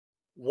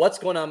What's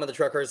going on, Mother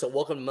Truckers?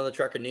 Welcome to Mother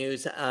Trucker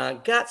News.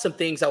 Got some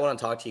things I want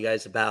to talk to you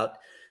guys about.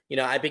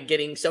 I've been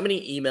getting so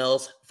many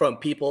emails from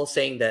people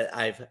saying that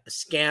I've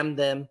scammed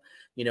them.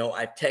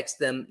 I've texted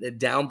them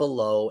down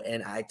below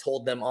and I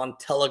told them on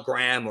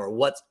Telegram or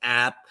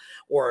WhatsApp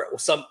or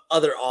some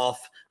other off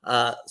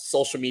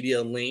social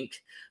media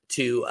link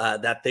to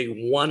that they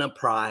won a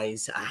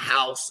prize, a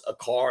house, a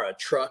car, a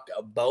truck,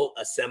 a boat,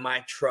 a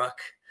semi-truck,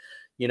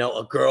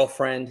 a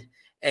girlfriend.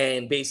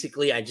 And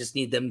basically, I just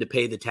need them to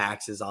pay the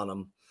taxes on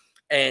them.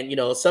 And,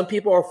 some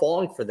people are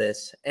falling for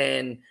this.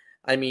 And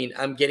I mean,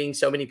 I'm getting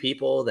so many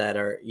people that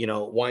are,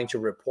 wanting to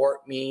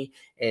report me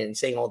and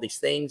saying all these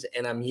things.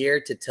 And I'm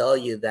here to tell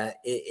you that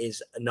it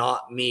is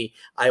not me.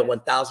 I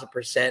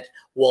 1000%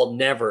 will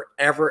never,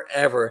 ever,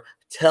 ever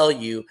tell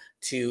you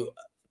to,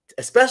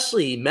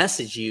 especially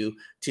message you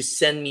to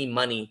send me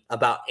money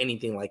about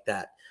anything like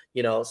that.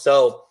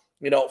 So,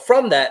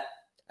 from that,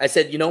 I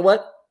said, you know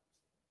what?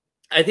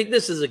 I think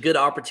this is a good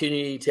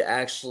opportunity to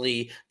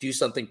actually do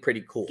something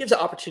pretty cool. It gives an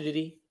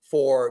opportunity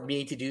for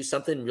me to do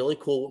something really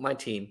cool with my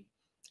team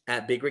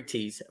at Big Rig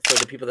Tees. For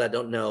the people that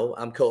don't know,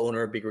 I'm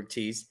co-owner of Big Rig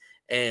Tees,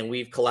 and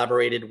we've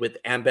collaborated with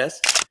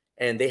Ambest,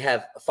 and they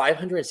have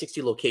 560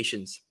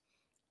 locations.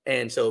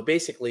 And so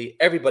basically,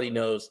 everybody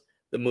knows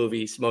the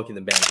movie Smokey and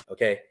the Bandit,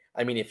 okay?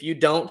 I mean, if you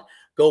don't,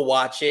 go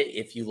watch it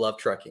if you love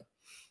trucking.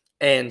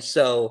 And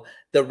so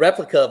the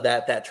replica of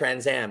that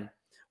Trans Am,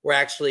 we're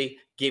actually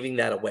giving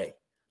that away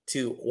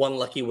to one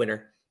lucky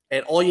winner.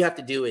 And all you have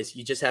to do is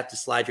you just have to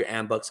slide your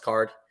Ambucks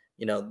card.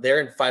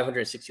 They're in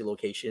 560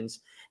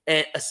 locations.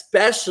 And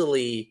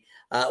especially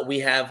we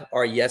have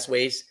our Yes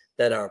Ways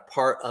that are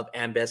part of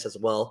Ambest as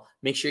well.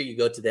 Make sure you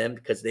go to them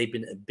because they've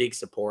been a big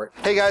support.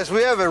 Hey guys,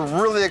 we have a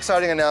really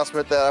exciting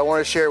announcement that I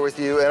want to share with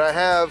you. And I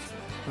have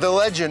the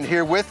legend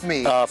here with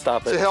me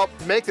to help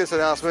make this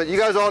announcement. You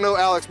guys all know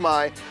Alex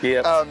Mai.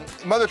 Yeah.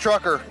 Mother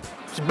Trucker.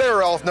 He's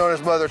better off known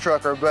as Mother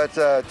Trucker, but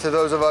to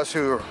those of us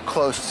who are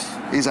close,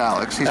 he's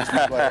Alex. He's just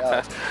like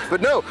Alex.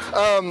 But no,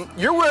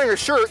 you're wearing a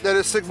shirt that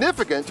is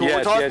significant to what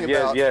we're talking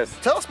about. Yes.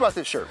 Tell us about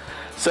this shirt.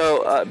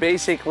 So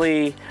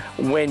basically,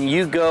 when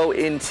you go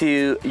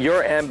into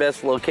your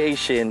Ambest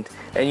location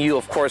and you,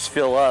 of course,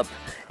 fill up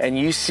and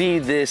you see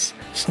this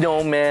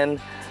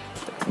Snowman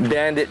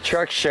Bandit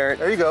truck shirt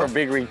from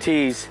Big Rig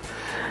Tees,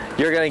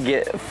 you're going to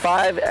get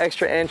 5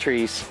 extra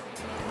entries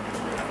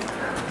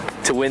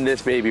to win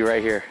this baby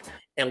right here.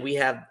 And we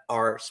have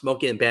our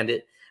Smokey and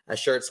Bandit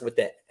shirts with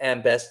the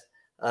Ambest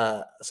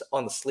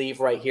on the sleeve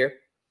right here.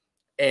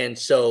 And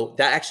so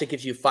that actually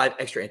gives you 5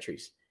 extra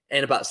entries.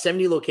 And about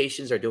 70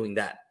 locations are doing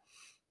that.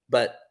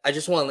 But I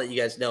just want to let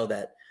you guys know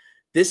that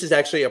this is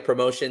actually a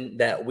promotion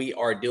that we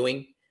are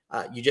doing.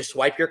 You just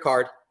swipe your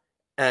card,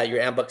 your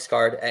Ambucks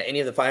card at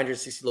any of the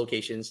 560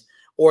 locations,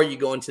 or you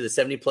go into the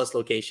 70 plus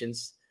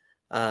locations.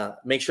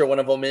 Make sure one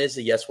of them is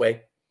a Yes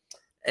Way.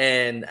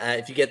 And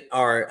if you get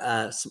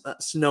our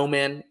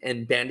Snowman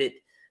and Bandit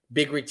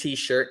Big Rig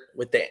T-shirt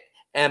with the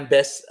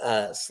Ambest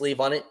sleeve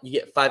on it, you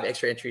get 5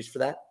 extra entries for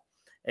that.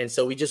 And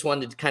so we just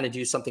wanted to kind of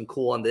do something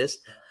cool on this.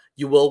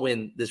 You will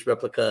win this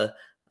replica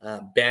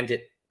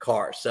Bandit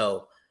car.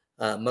 So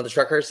Mother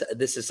Truckers,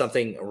 this is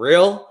something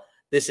real.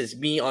 This is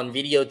me on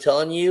video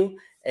telling you.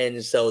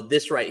 And so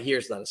this right here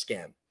is not a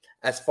scam.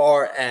 As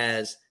far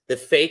as the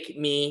fake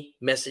me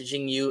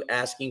messaging you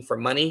asking for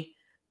money,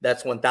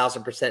 that's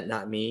 1000%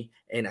 not me.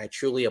 And I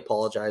truly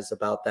apologize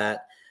about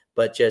that.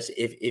 But just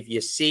if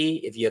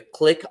you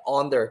click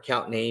on their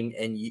account name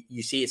and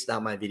you see it's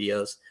not my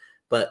videos,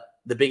 but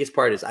the biggest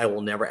part is I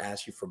will never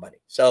ask you for money.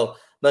 So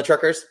Mud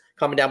Truckers,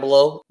 comment down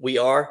below. We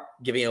are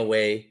giving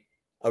away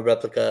a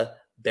replica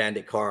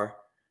Bandit car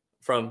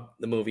from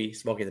the movie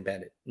Smokey and the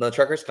Bandit. Mud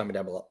Truckers, comment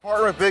down below.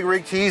 Partner with Big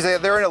Rig Tees.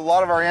 They're in a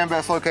lot of our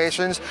Ambest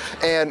locations,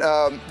 and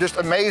just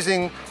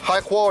amazing,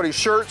 high quality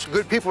shirts,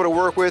 good people to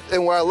work with.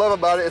 And what I love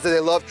about it is that they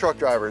love truck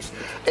drivers.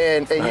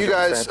 And you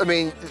guys, I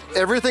mean,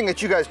 everything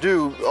that you guys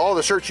do, all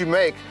the shirts you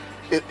make,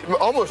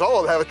 almost all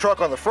of them have a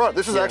truck on the front.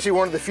 This is actually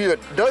one of the few that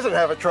doesn't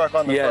have a truck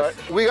on the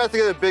front. We got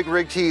together Big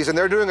Rig Tees, and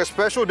they're doing a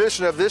special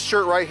edition of this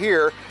shirt right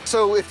here.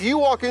 So if you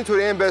walk into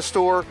an Ambest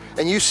store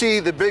and you see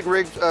the Big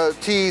Rig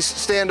Tees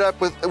stand up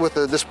with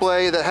a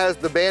display that has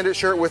the Bandit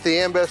shirt with the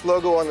Ambest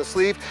logo on the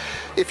sleeve,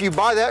 if you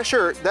buy that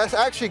shirt, that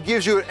actually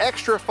gives you an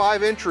extra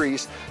 5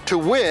 entries to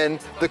win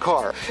the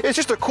car. It's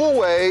just a cool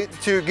way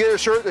to get a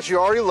shirt that you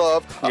already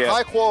love, a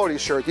high quality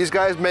shirt. These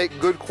guys make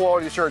good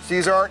quality shirts.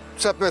 These aren't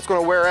something that's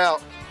going to wear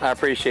out. I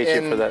appreciate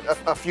you for that.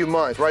 A few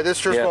months, right? This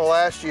shirt's gonna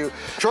last you.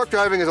 Truck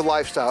driving is a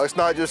lifestyle. It's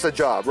not just a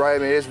job, right? I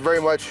mean, it's very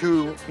much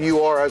who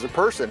you are as a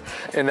person.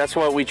 And that's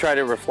what we try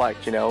to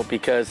reflect,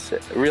 because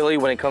really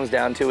when it comes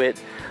down to it,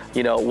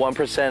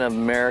 1% of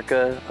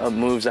America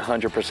moves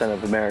 100%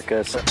 of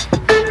America. So.